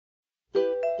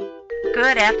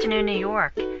Good afternoon, New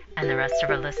York, and the rest of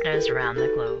our listeners around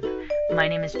the globe. My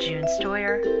name is June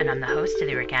Stoyer, and I'm the host of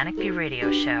the Organic View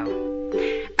radio show.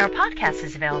 Our podcast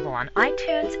is available on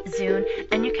iTunes, Zune,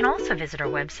 and you can also visit our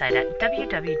website at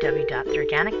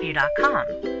www.theorganicview.com.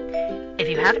 If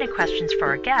you have any questions for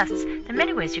our guests, there are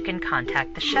many ways you can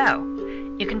contact the show.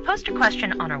 You can post a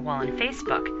question on our wall on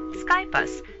Facebook, Skype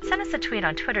us, send us a tweet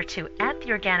on Twitter to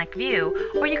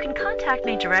 @TheOrganicView, or you can contact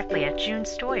me directly at June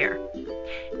Stoyer.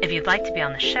 If you'd like to be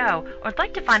on the show or would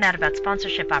like to find out about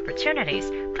sponsorship opportunities,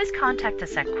 please contact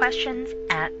us at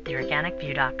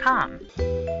questions@theorganicview.com.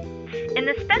 In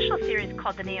this special series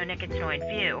called the Neonicotinoid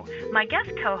View, my guest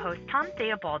co-host Tom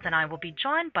Theobald and I will be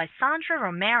joined by Sandra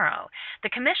Romero, the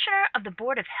Commissioner of the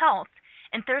Board of Health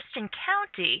in Thurston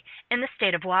County in the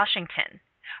state of Washington.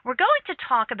 We're going to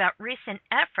talk about recent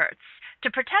efforts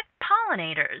to protect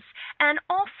pollinators and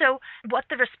also what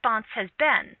the response has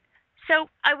been. So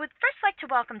I would first like to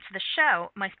welcome to the show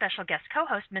my special guest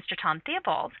co-host, Mr. Tom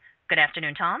Theobald. Good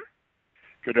afternoon, Tom.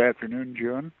 Good afternoon,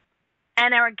 June.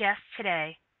 And our guest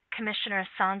today, Commissioner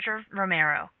Sandra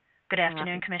Romero. Good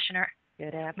afternoon, Commissioner.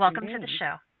 Good afternoon. Welcome to the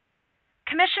show.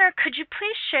 Commissioner, could you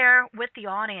please share with the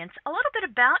audience a little bit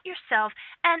about yourself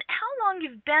and how long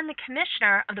you've been the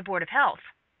Commissioner of the Board of Health?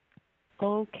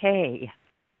 Okay.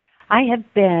 I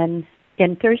have been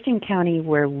in Thurston County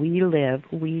where we live.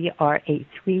 We are a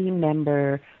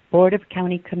 3-member Board of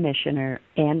County Commissioner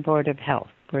and Board of Health.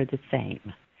 We're the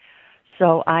same.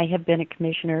 So I have been a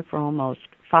commissioner for almost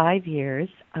 5 years.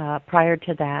 Prior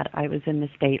to that, I was in the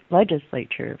state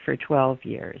legislature for 12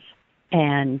 years.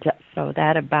 And so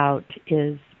that about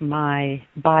is my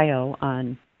bio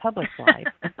on public life.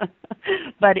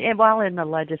 But while in the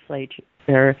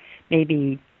legislature,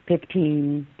 maybe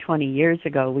 15, 20 years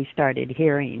ago, we started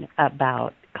hearing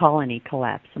about colony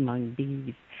collapse among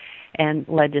bees. And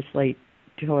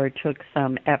legislature took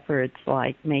some efforts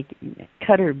like making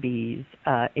cutter bees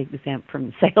exempt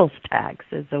from sales tax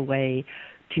as a way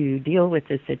to deal with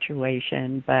the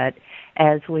situation. But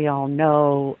as we all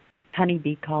know,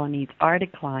 honeybee colonies are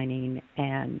declining,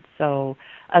 and so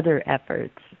other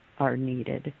efforts are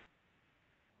needed.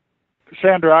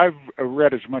 Sandra, I've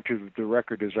read as much of the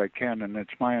record as I can, and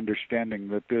it's my understanding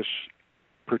that this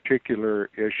particular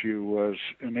issue was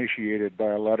initiated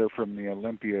by a letter from the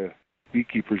Olympia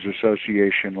Beekeepers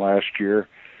Association last year,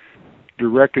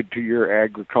 directed to your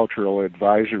Agricultural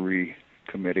Advisory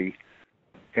Committee,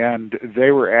 and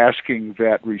they were asking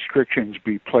that restrictions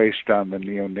be placed on the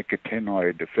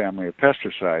neonicotinoid family of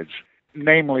pesticides,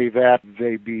 namely that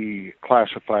they be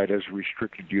classified as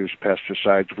restricted use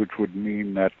pesticides, which would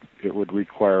mean that it would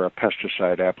require a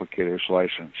pesticide applicator's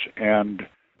license. And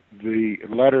the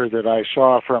letter that I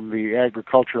saw from the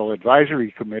Agricultural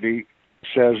Advisory Committee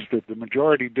says that the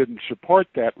majority didn't support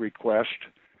that request,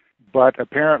 but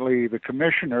apparently the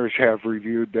commissioners have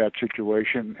reviewed that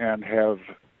situation and have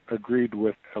agreed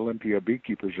with Olympia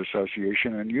Beekeepers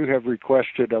Association, and you have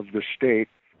requested of the state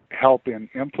help in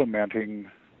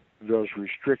implementing those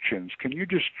restrictions. Can you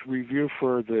just review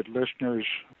for the listeners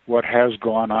what has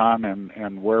gone on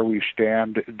and where we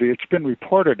stand? It's been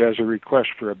reported as a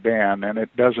request for a ban, and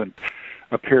it doesn't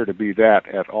appear to be that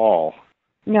at all.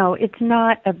 No, it's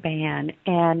not a ban.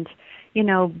 And,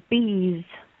 bees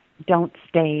don't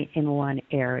stay in one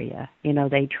area.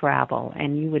 They travel,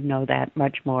 and you would know that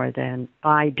much more than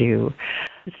I do.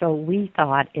 So we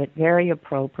thought it very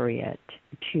appropriate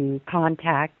to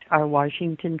contact our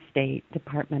Washington State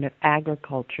Department of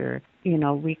Agriculture,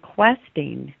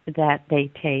 requesting that they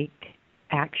take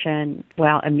action,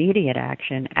 immediate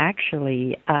action,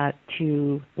 actually,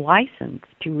 to license,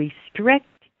 to restrict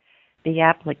the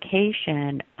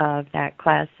application of that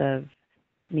class of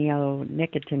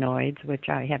neonicotinoids, which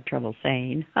I have trouble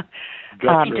saying,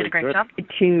 you did a great job,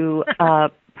 to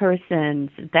persons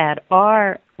that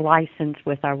are licensed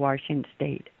with our Washington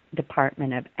State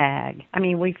Department of Ag. I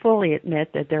mean, we fully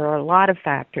admit that there are a lot of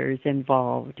factors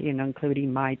involved,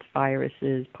 including mites,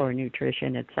 viruses, poor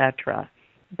nutrition, etc.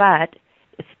 But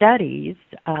studies,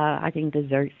 I think the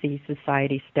Xerces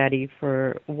Society study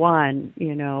for one,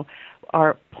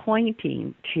 are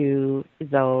pointing to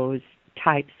those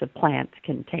types of plants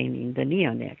containing the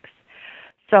neonics.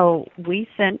 So we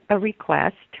sent a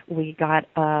request. We got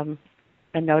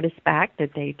a notice back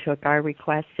that they took our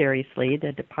request seriously,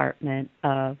 the Department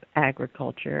of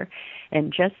Agriculture.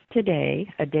 And just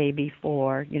today, a day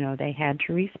before, they had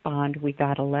to respond, we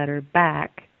got a letter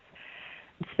back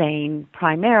saying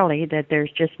primarily that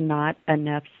there's just not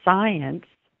enough science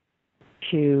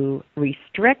to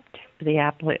restrict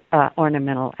the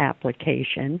ornamental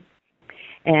application,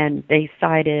 And they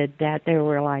cited that there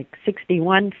were like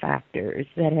 61 factors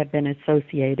that have been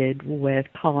associated with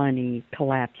colony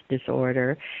collapse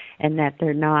disorder, and that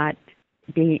they're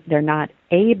not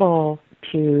able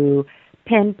to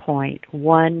pinpoint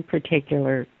one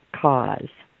particular cause.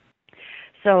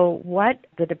 So what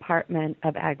the Department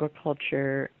of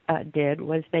Agriculture did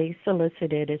was they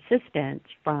solicited assistance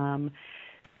from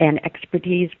and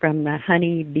expertise from the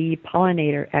honey-bee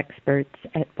pollinator experts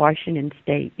at Washington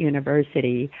State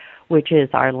University, which is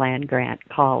our land-grant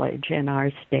college in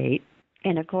our state.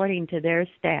 And according to their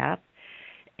staff,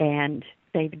 and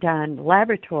they've done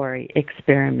laboratory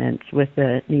experiments with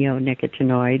the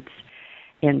neonicotinoids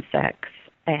insects,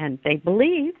 and they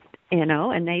believe,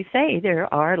 and they say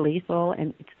there are lethal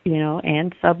and,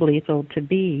 and sublethal to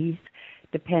bees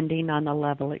depending on the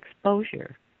level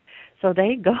exposure. So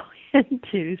they go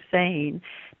into saying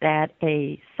that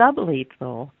a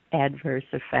sublethal adverse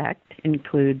effect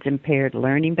includes impaired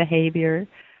learning behavior,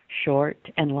 short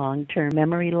and long-term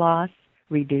memory loss,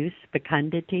 reduced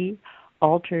fecundity,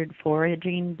 altered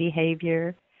foraging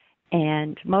behavior,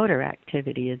 and motor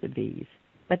activity of the bees.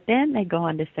 But then they go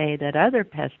on to say that other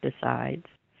pesticides,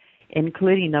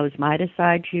 including those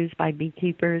miticides used by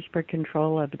beekeepers for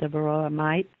control of the varroa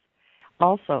mites,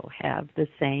 also have the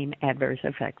same adverse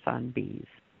effects on bees.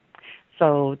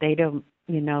 So they don't,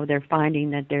 they're finding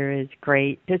that there is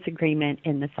great disagreement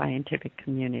in the scientific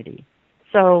community.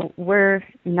 So we're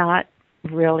not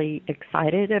really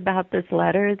excited about this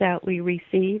letter that we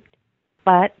received,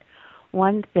 but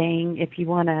one thing, if you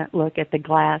want to look at the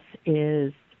glass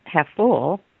is half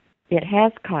full, it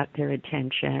has caught their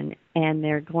attention, and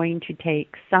they're going to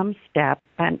take some steps,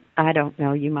 and I don't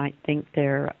know, you might think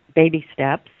they're baby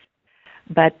steps,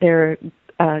 but they're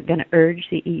going to urge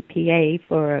the EPA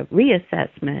for a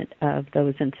reassessment of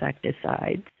those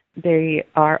insecticides. They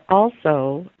are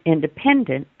also,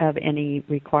 independent of any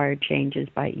required changes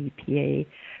by EPA,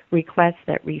 request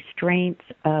that restraints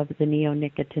of the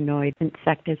neonicotinoid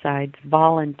insecticides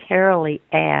voluntarily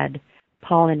add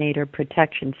pollinator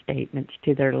protection statements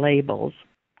to their labels.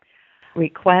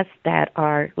 Request that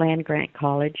our land-grant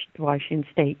college, Washington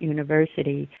State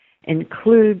University,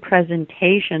 include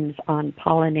presentations on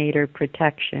pollinator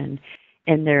protection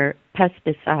in their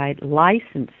pesticide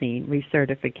licensing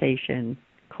recertification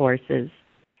courses,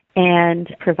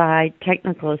 and provide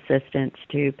technical assistance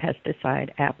to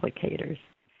pesticide applicators.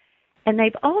 And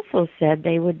they've also said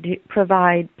they would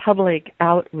provide public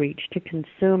outreach to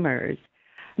consumers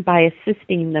by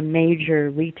assisting the major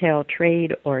retail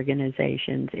trade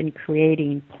organizations in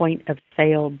creating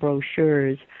point-of-sale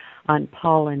brochures on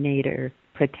pollinator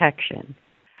protection,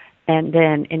 and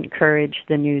then encourage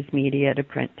the news media to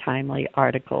print timely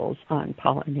articles on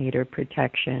pollinator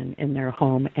protection in their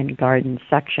home and garden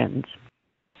sections.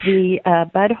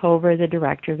 Bud Hover, the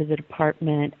director of the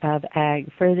Department of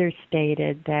Ag, further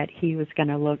stated that he was going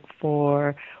to look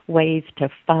for ways to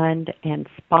fund and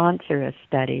sponsor a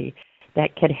study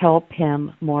that could help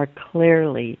him more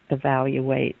clearly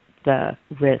evaluate the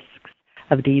risks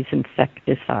of these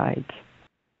insecticides.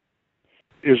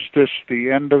 Is this the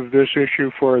end of this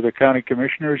issue for the county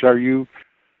commissioners? Are you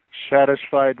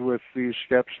satisfied with these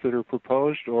steps that are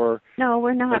proposed, or no,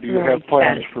 we're not do you really have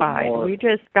plans satisfied. for more? We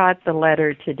just got the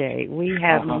letter today. We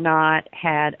have not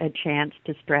had a chance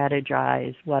to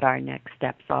strategize what our next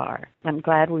steps are. I'm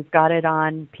glad we've got it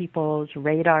on people's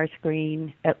radar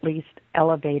screen, at least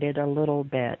elevated a little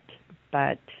bit,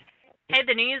 but hey,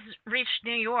 the news reached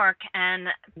New York, and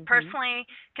personally,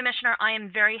 Commissioner, I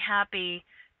am very happy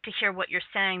to hear what you're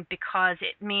saying, because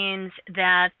it means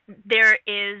that there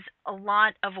is a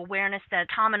lot of awareness that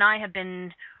Tom and I have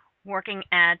been working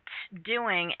at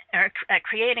doing, or at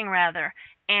creating rather,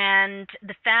 and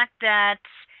the fact that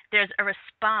there's a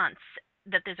response,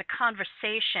 that there's a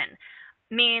conversation,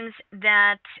 means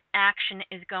that action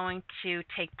is going to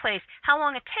take place. How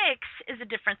long it takes is a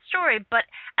different story, but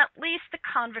at least the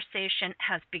conversation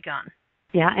has begun.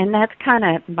 Yeah, and that's kind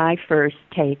of my first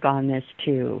take on this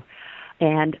too.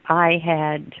 And I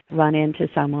had run into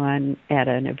someone at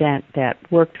an event that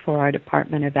worked for our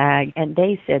Department of Ag, and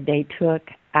they said they took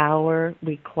our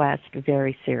request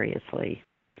very seriously.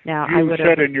 Now, you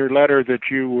said in your letter that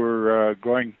you were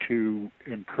going to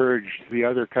encourage the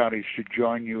other counties to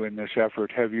join you in this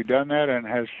effort. Have you done that, and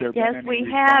has there been any Yes, we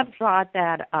response? have brought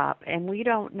that up, and we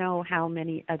don't know how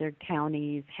many other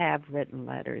counties have written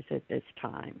letters at this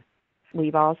time.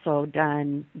 We've also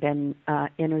been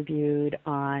interviewed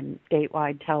on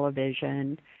statewide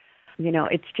television.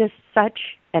 It's just such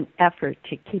an effort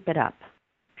to keep it up.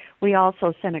 We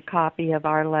also sent a copy of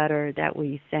our letter that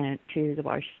we sent to the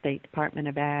Washington State Department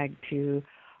of Ag to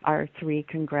our 3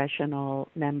 congressional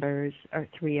members, or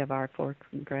 3 of our 4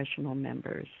 congressional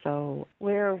members. So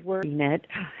we're working it.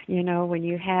 You know, when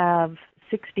you have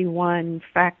 61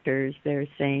 factors, they're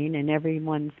saying, and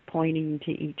everyone's pointing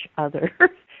to each other,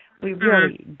 we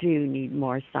really do need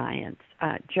more science.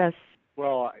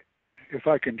 Well, if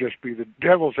I can just be the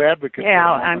devil's advocate. Yeah,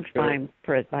 I'm fine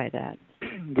by that.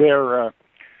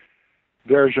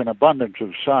 There's an abundance of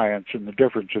science, and the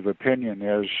difference of opinion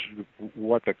is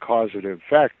what the causative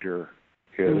factor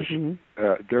is.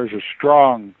 There's a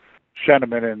strong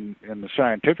sentiment in the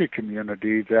scientific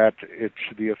community that it's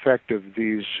the effect of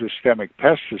these systemic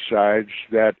pesticides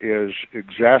that is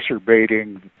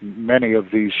exacerbating many of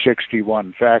these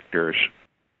 61 factors,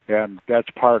 and that's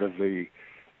part of the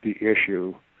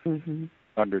issue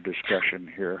under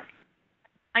discussion here.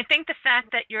 I think the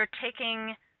fact that you're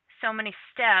taking so many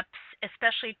steps,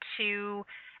 especially to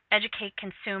educate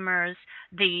consumers,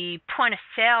 the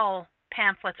point-of-sale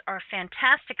pamphlets are a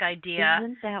fantastic idea.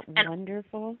 Isn't that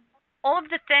wonderful? All of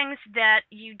the things that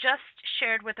you just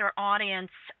shared with our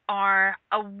audience are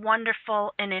a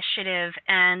wonderful initiative,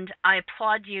 and I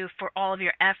applaud you for all of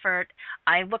your effort.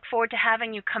 I look forward to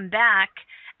having you come back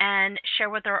and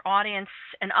share with our audience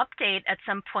an update at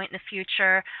some point in the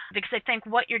future, because I think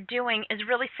what you're doing is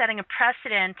really setting a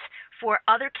precedent for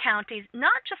other counties,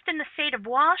 not just in the state of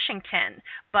Washington,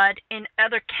 but in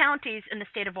other counties in the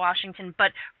state of Washington,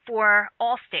 but for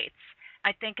all states.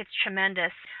 I think it's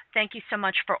tremendous. Thank you so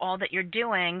much for all that you're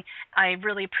doing. I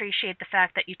really appreciate the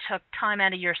fact that you took time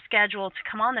out of your schedule to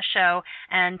come on the show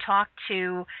and talk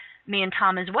to me and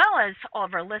Tom, as well as all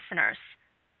of our listeners.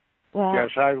 Well, yes,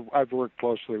 I've worked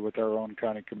closely with our own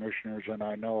county commissioners, and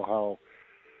I know how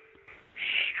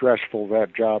stressful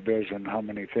that job is and how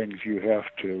many things you have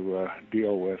to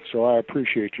deal with. So I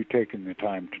appreciate you taking the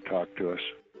time to talk to us.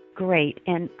 Great,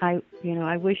 and I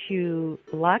wish you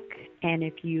luck. And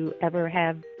if you ever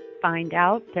find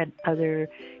out that other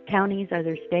counties,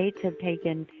 other states have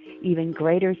taken even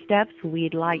greater steps,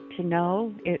 we'd like to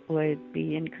know. It would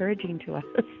be encouraging to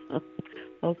us.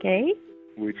 Okay?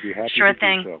 We'd be happy Sure to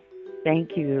thing. do so.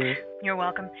 Thank you. You're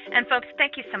welcome. And folks,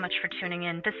 thank you so much for tuning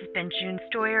in. This has been June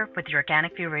Stoyer with the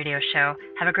Organic View Radio Show.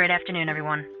 Have a great afternoon,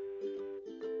 everyone.